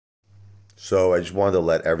So I just wanted to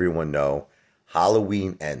let everyone know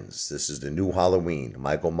Halloween ends. This is the new Halloween.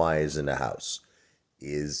 Michael Myers in the house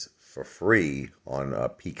is for free on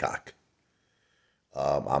Peacock.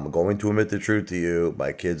 I'm going to admit the truth to you.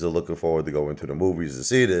 My kids are looking forward to going to the movies to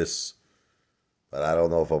see this, but I don't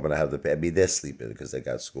know if I'm going to have the. I mean, they're sleeping because they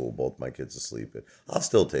got school. Both my kids are sleeping. I'll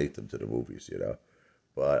still take them to the movies.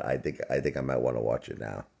 But I think I might want to watch it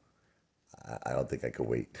now. I don't think I could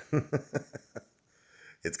wait.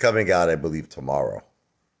 It's coming out, I believe, tomorrow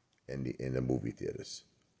in the movie theaters,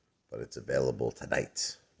 but it's available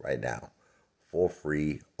tonight, right now, for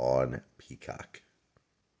free on Peacock.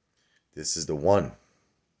 This is the one.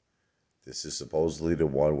 This is supposedly the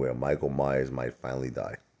one where Michael Myers might finally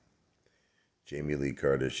die. Jamie Lee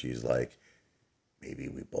Curtis, she's like, maybe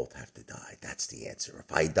we both have to die. That's the answer.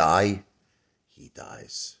 If I die, he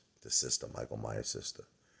dies. The sister, Michael Myers' sister.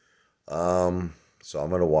 So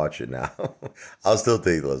I'm gonna watch it now. I'll still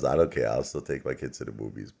take those. I don't care. I'll still take my kids to the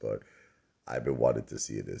movies, but I've been wanting to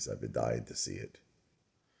see this. I've been dying to see it.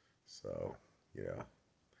 So,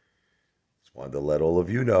 just wanted to let all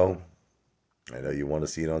of you know. I know you want to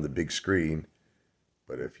see it on the big screen,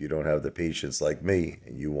 but if you don't have the patience like me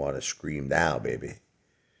and you want to scream now, baby,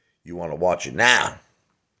 you want to watch it now,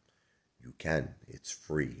 you can. It's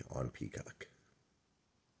free on Peacock.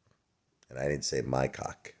 And I didn't say my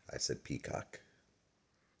cock. I said Peacock.